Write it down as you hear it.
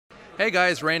Hey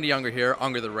guys, Randy Unger here,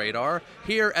 Unger the Radar,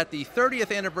 here at the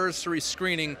 30th anniversary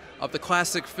screening of the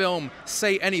classic film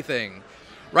Say Anything.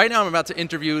 Right now I'm about to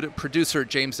interview producer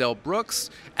James L.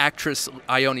 Brooks, actress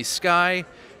Ione Skye,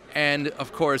 and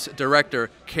of course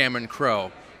director Cameron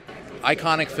Crowe.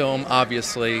 Iconic film,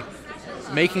 obviously.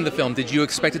 Making the film, did you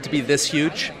expect it to be this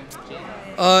huge?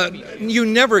 You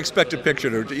never expect a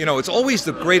picture to, it's always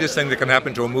the greatest thing that can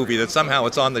happen to a movie that somehow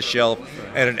it's on the shelf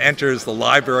and it enters the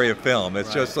library of film.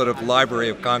 It's just sort of Library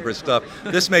of Congress stuff.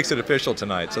 This makes it official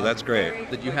tonight, so that's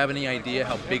great. Did you have any idea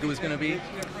how big it was going to be?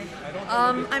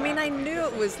 I knew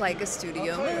it was like a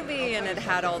studio movie and it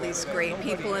had all these great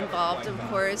people involved, of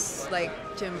course, like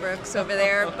Jim Brooks over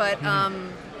there, but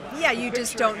yeah, you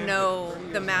just don't know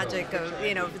the magic of,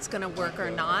 if it's going to work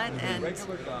or not. And,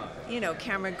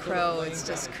 Cameron Crowe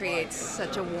just creates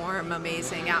such a warm,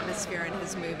 amazing atmosphere in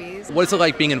his movies. What is it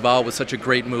like being involved with such a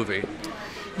great movie?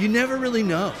 You never really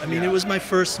know. It was my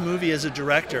first movie as a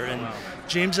director, and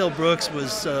James L. Brooks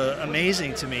was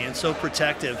amazing to me and so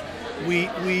protective. We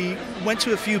went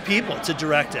to a few people to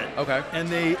direct it. Okay. And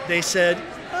they said,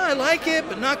 I like it,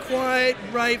 but not quite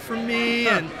right for me.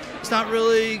 And it's not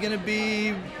really going to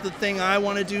be the thing I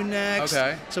want to do next.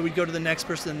 Okay. So we'd go to the next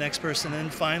person,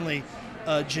 and finally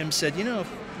Jim said, if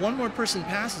one more person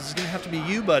passes, it's going to have to be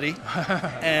you, buddy.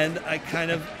 And I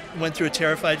kind of went through a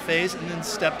terrified phase and then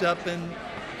stepped up and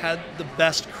had the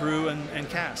best crew and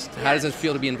cast. How does it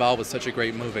feel to be involved with such a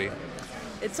great movie?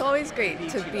 It's always great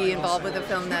to be involved with a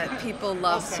film that people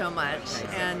love so much,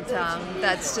 and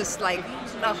that's just like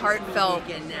a heartfelt,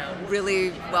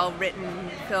 really well-written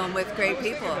film with great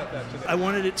people. I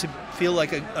wanted it to feel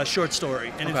like a short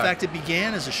story, and in fact it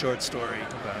began as a short story.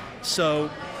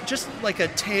 So just like a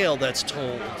tale that's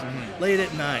told late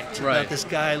at night about this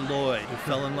guy Lloyd who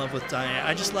fell in love with Diane.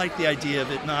 I just like the idea of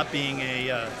it not being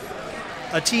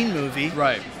a teen movie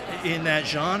in that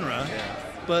genre.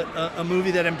 But a movie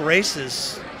that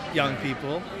embraces young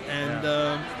people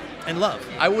and love.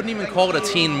 I wouldn't even call it a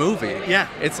teen movie. Yeah.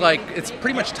 It's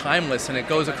pretty much timeless, and it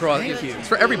goes across. It's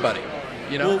for everybody.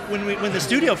 Well, when the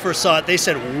studio first saw it, they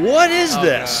said, "What is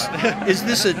this? Is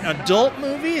this an adult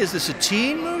movie? Is this a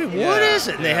teen movie? What is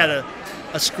it?" And they had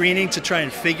a screening to try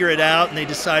and figure it out, and they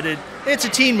decided it's a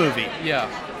teen movie. Yeah.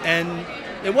 And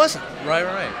it wasn't.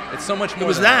 Right. It's so much more. It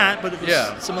was than that, but it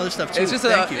was some other stuff too. It's just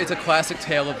it's a classic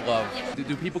tale of love.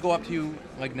 Do people go up to you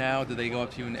like now? Do they go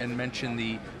up to you and mention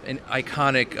an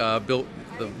iconic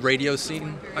the radio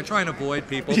scene? I try and avoid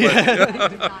people.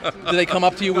 But do they come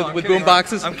up to you with boom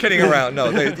boxes? I'm kidding around.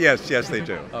 No, yes, they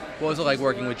do. What was it like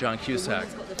working with John Cusack?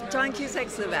 John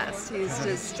Cusack's the best. He's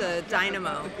just a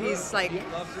dynamo.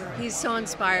 He's so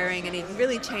inspiring, and he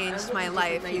really changed my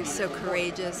life. He's so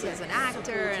courageous as an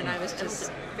actor, and I was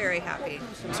just very happy.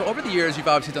 So over the years, you've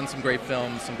obviously done some great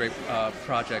films, some great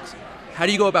projects. How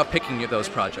do you go about picking those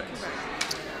projects?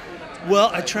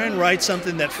 Well, I try and write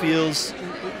something that feels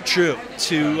true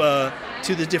to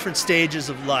the different stages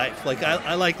of life. Like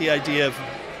I like the idea of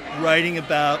writing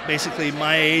about basically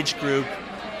my age group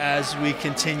as we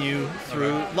continue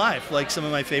through life, like some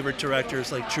of my favorite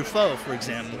directors, like Truffaut, for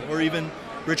example, or even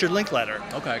Richard Linklater.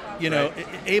 Okay.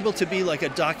 Able to be like a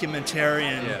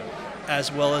documentarian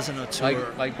as well as an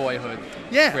auteur. Like Boyhood.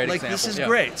 Yeah, great like example. This is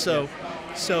great. So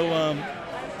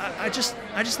I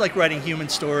just like writing human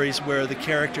stories where the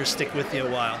characters stick with you a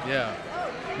while. Yeah.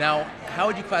 Now, how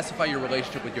would you classify your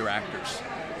relationship with your actors?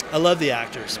 I love the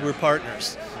actors. We're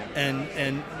partners,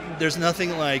 and there's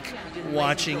nothing like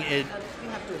watching it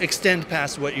extend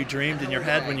past what you dreamed in your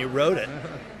head when you wrote it,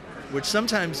 which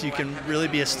sometimes you can really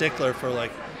be a stickler for,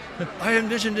 like, I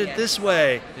envisioned it this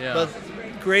way. But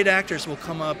great actors will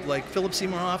come up, like Philip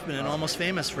Seymour Hoffman in Almost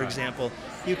Famous, for example.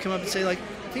 He'd come up and say, like,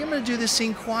 I think I'm going to do this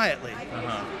scene quietly.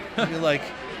 And you're like,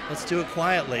 let's do it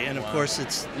quietly. And of course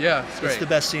it's the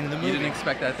best scene in the movie. You didn't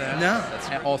expect that to happen? No.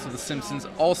 That's also The Simpsons,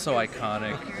 also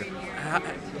iconic.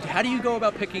 How do you go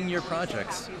about picking your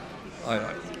projects?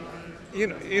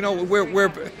 We're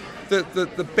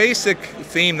the basic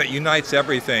theme that unites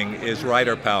everything is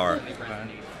writer power.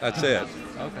 That's it.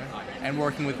 Okay. And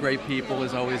working with great people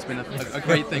has always been a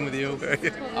great thing with you.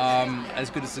 As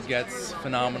Good as It Gets,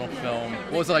 phenomenal film.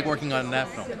 What was it like working on that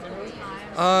film?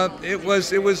 It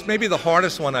was maybe the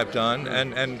hardest one I've done,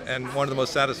 and one of the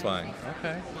most satisfying.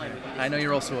 Okay. I know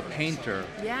you're also a painter.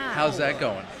 Yeah. How's that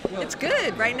going? It's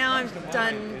good. Right now I've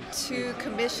done 2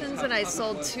 commissions and I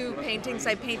sold 2 paintings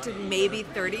I painted maybe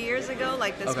 30 years ago,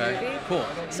 like this movie. Cool.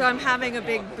 So I'm having a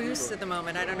big boost at the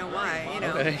moment. I don't know why.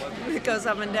 It goes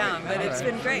up and down, but it's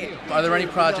been great. Are there any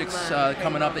projects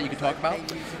coming up that you could talk about?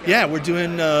 Yeah, we're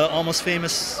doing Almost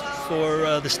Famous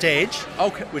for the stage.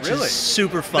 Okay, which really? is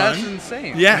super fun. That's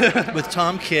insane. Yeah, with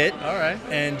Tom Kitt. All right.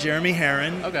 And Jeremy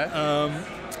Herron. Okay.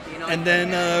 And then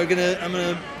I'm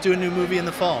gonna do a new movie in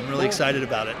the fall. I'm really excited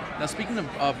about it. Now, speaking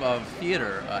of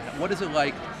theater, what is it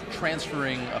like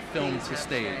transferring a film to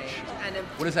stage?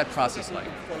 What is that process like?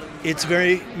 It's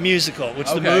very musical, which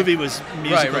the Okay. movie was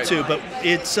musical Right. too. But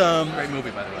it's Great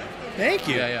movie, by the way. Thank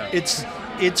you. Yeah.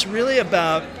 It's really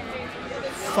about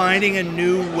finding a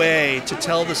new way to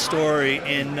tell the story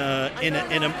in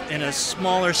a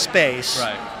smaller space,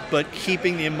 Right. but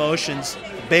keeping the emotions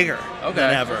bigger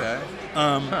than ever. Okay.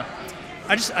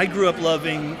 I grew up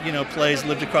loving plays.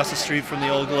 Lived across the street from the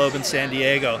Old Globe in San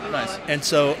Diego. Nice. And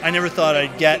so I never thought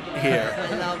I'd get here,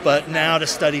 but now to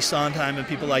study Sondheim and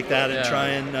people like that and try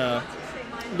and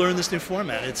learn this new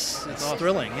format, it's awesome.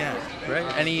 Thrilling. Yeah. Great.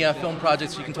 Any film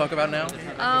projects you can talk about now?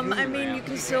 I mean, you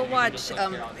can still watch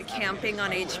Camping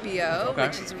on HBO, Okay.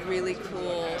 which is a really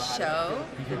cool show.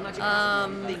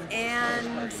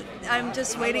 And I'm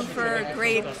just waiting for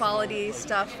great quality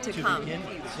stuff to come.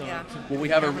 Yeah. Well,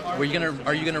 are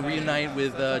you gonna reunite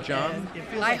with John?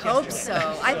 I hope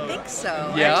so. I think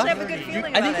so. Yeah? I actually have a good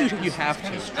feeling I about think it. you have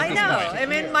to. I know. I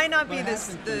mean, it might not be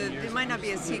it might not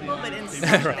be a sequel, but in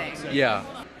something. Yeah.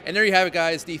 And there you have it,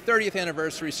 guys, the 30th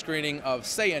anniversary screening of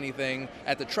Say Anything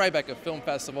at the Tribeca Film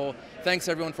Festival. Thanks,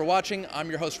 everyone, for watching.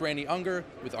 I'm your host, Randy Unger,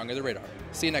 with Under the Radar.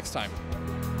 See you next time.